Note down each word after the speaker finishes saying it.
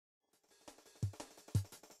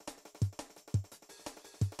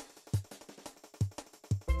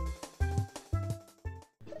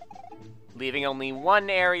leaving only one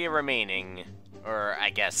area remaining. Or, I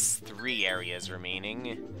guess, 3 areas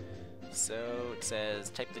remaining. So, it says,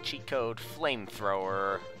 type the cheat code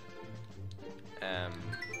Flamethrower.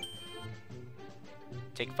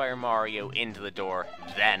 Take Fire Mario into the door,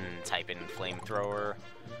 then type in Flamethrower.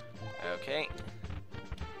 Okay.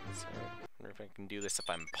 So, I wonder if I can do this if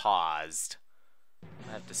I'm paused.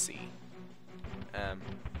 I have to see. Flamethrower.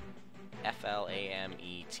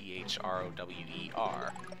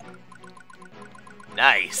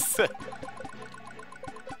 Nice!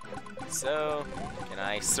 So, can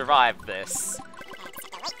I survive this? Well,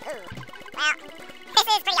 this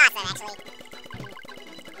is pretty awesome, actually.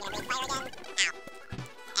 I'm gonna breathe fire again. Ow.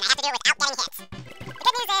 And I have to do it without getting hit. The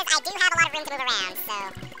good news is, I do have a lot of room to move around, so...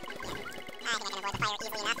 yeah, I think I can avoid the fire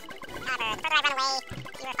easily enough. However, the further I run away, the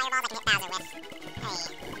fewer fireballs I can hit Bowser with. Hey. Oh!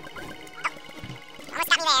 Almost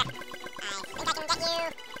got me there. I think I can get you...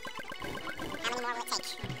 How many more will it take?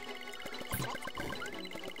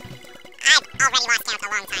 I've already lost count a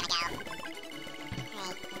long time ago.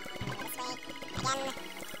 Hey. This way. Again.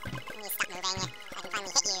 Please stop moving, so I can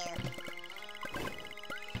finally hit you.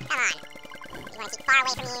 Come on. You want to keep far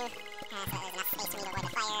away from you, so there's enough space for me to avoid the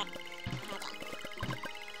fire. Okay.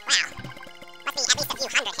 Wow. Must be at least a few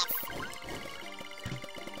hundred hits.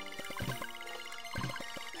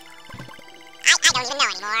 I don't even know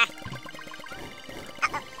anymore.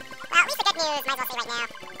 Uh-oh. Well, at least the good news, might as well say right now,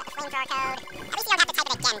 that the flamethrower code, at least you don't have to type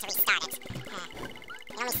it again to restart it.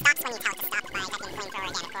 It only stops when you tell it to stop by typing flamethrower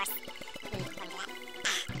again, of course. Let me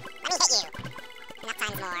hit you. Enough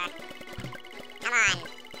times more. Come on.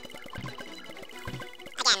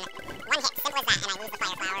 Again, one hit, simple as that, and I lose the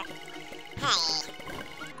fire flower. Hey.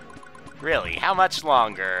 Really, how much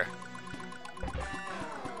longer?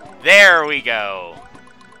 There we go!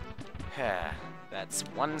 That's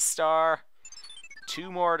 1 star.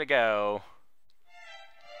 2 more to go.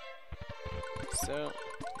 So,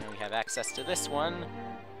 now we have access to this one.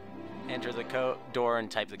 Enter the door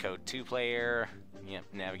and type the code 2-player. Yep,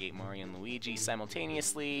 navigate Mario and Luigi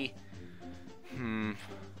simultaneously.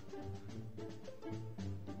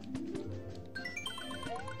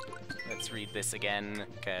 Let's read this again,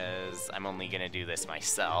 because I'm only gonna do this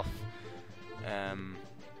myself.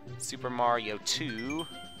 Super Mario 2.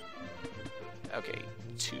 Okay,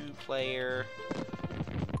 2-player.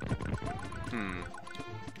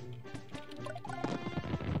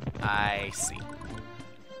 I see.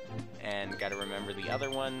 And gotta remember the other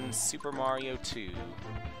one, Super Mario 2.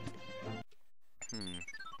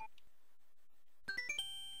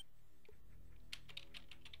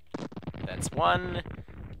 That's 1,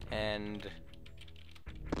 and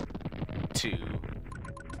 2.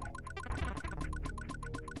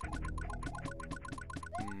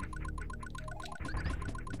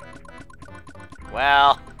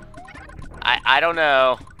 Well, I don't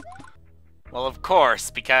know. Well, of course,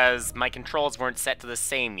 because my controls weren't set to the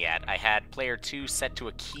same yet. I had player 2 set to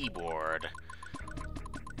a keyboard.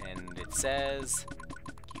 And it says,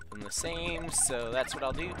 keep them the same, so that's what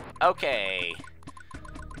I'll do. Okay.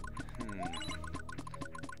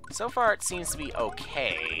 So far, it seems to be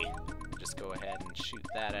okay. Just go ahead and shoot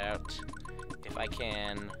that out, if I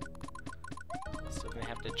can. Still gonna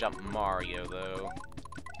have to jump Mario, though.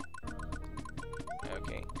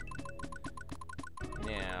 Okay.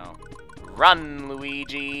 Now, run,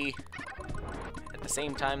 Luigi! At the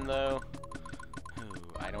same time, though,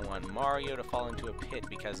 I don't want Mario to fall into a pit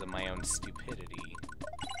because of my own stupidity.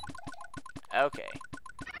 Okay.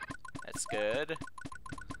 That's good.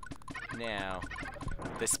 Now,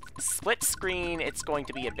 this split screen, it's going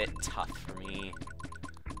to be a bit tough for me.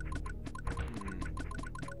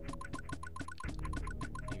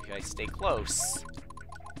 Maybe I stay close.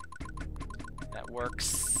 That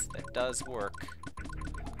works. That does work.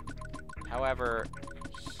 However,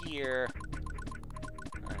 here,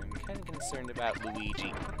 I'm kind of concerned about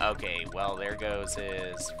Luigi. Okay, well, there goes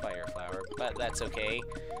his fire flower, but that's okay.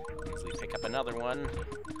 Easily pick up another one.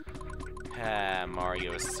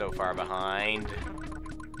 Mario is so far behind.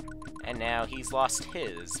 And now he's lost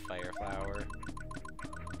his fire flower.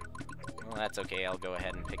 Well, that's okay, I'll go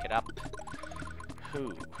ahead and pick it up.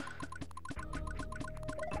 Whew.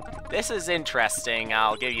 This is interesting,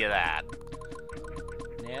 I'll give you that.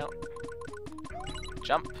 Now,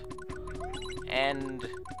 jump. And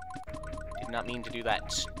did not mean to do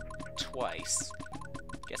that twice.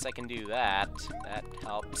 Guess I can do that. That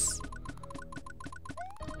helps.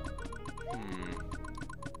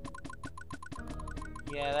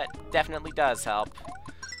 Yeah, that definitely does help.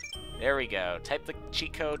 There we go. Type the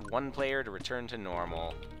cheat code 1-player to return to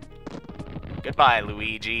normal. Goodbye,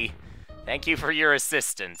 Luigi. Thank you for your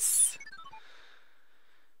assistance.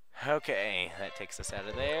 Okay, that takes us out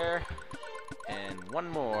of there. And one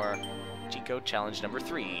more. Cheat code challenge number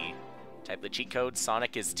 3. Type the cheat code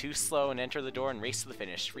Sonic is too slow and enter the door and race to the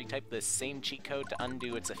finish. Retype the same cheat code to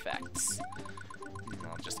undo its effects.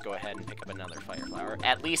 I'll just go ahead and pick up another Fire Flower.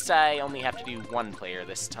 At least I only have to do one player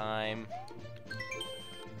this time.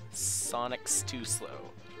 Sonic's too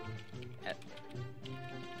slow.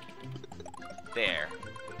 There.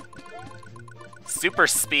 Super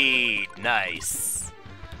speed! Nice!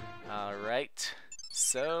 Alright.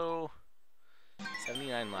 So...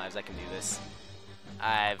 79 lives, I can do this.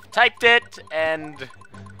 I've typed it, and...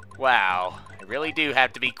 wow. I really do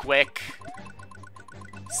have to be quick.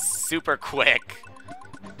 Super quick.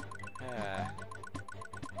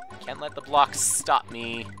 Can't let the blocks stop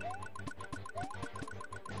me.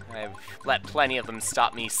 I've let plenty of them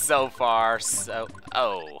stop me so far, so...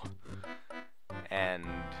 oh. And...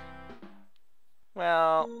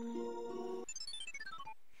 well...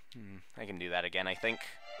 I can do that again, I think.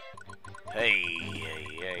 Hey, hey,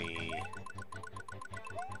 hey.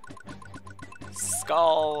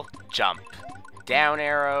 Skull, jump. Down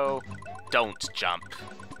arrow, don't jump.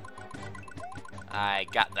 I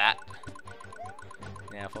got that.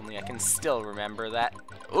 Now, if only I can still remember that.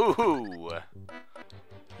 Ooh!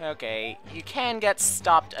 Okay, you can get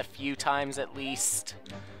stopped a few times at least.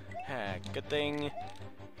 Good thing.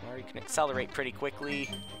 Or you can accelerate pretty quickly.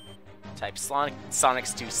 Type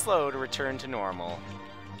Sonic's too slow to return to normal.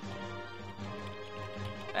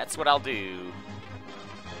 That's what I'll do.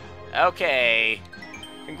 Okay.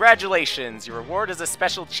 Congratulations! Your reward is a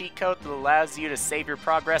special cheat code that allows you to save your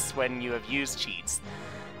progress when you have used cheats.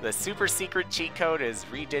 The super secret cheat code is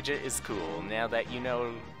Redigit is cool. Now that you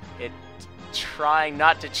know it, try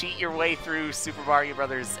not to cheat your way through Super Mario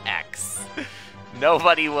Bros. X.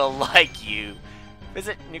 Nobody will like you.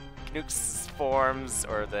 Visit Nuke's forums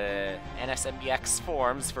or the SMBX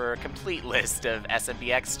forums for a complete list of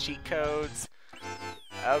SMBX cheat codes.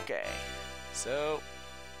 Okay, so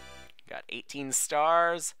got 18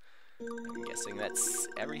 stars. I'm guessing that's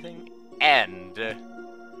everything. And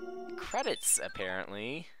credits,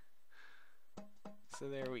 apparently. So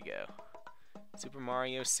there we go. Super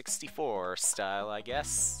Mario 64 style, I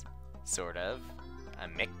guess. Sort of. A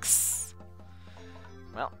mix.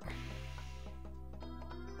 Well,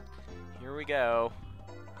 here we go.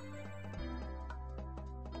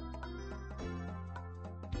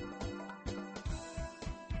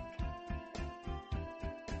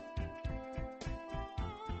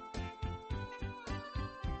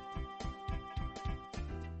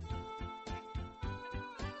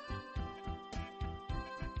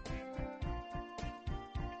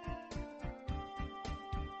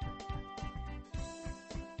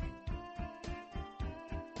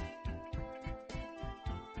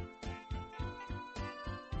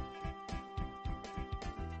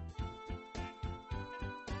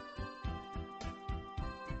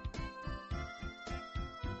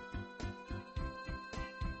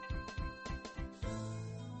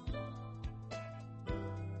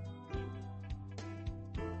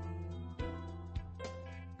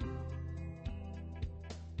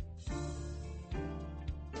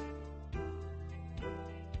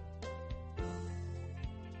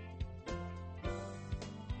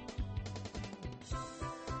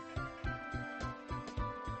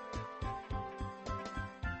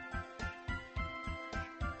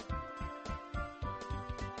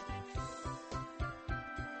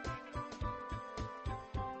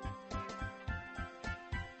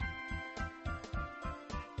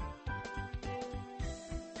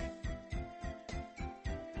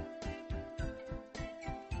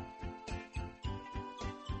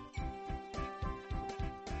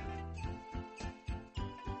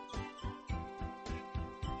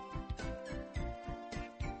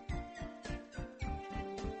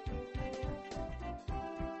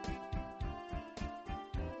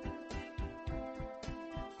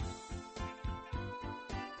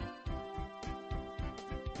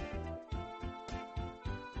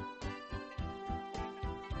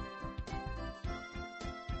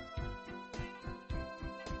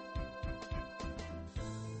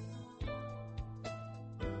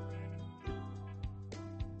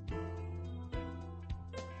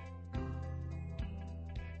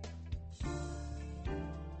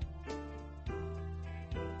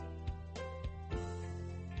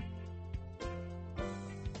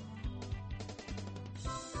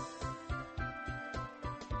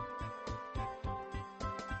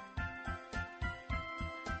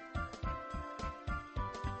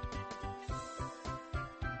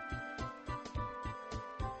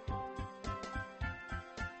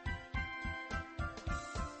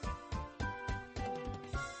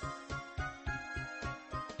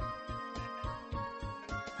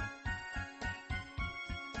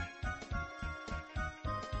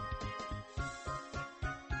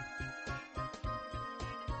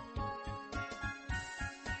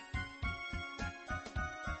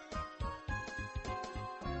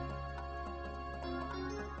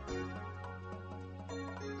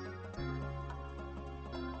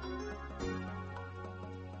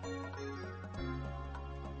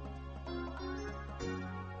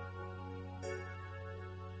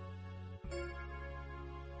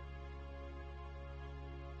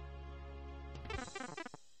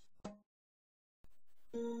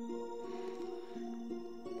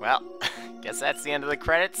 Well, guess that's the end of the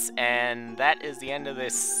credits, and that is the end of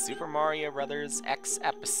this Super Mario Bros. X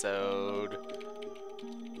episode.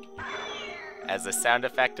 As the sound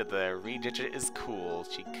effect of the redigit is cool,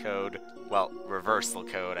 cheat code, well, reversal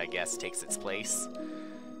code, I guess, takes its place.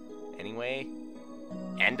 Anyway,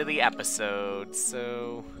 end of the episode,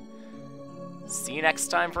 so see you next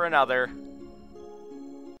time for another.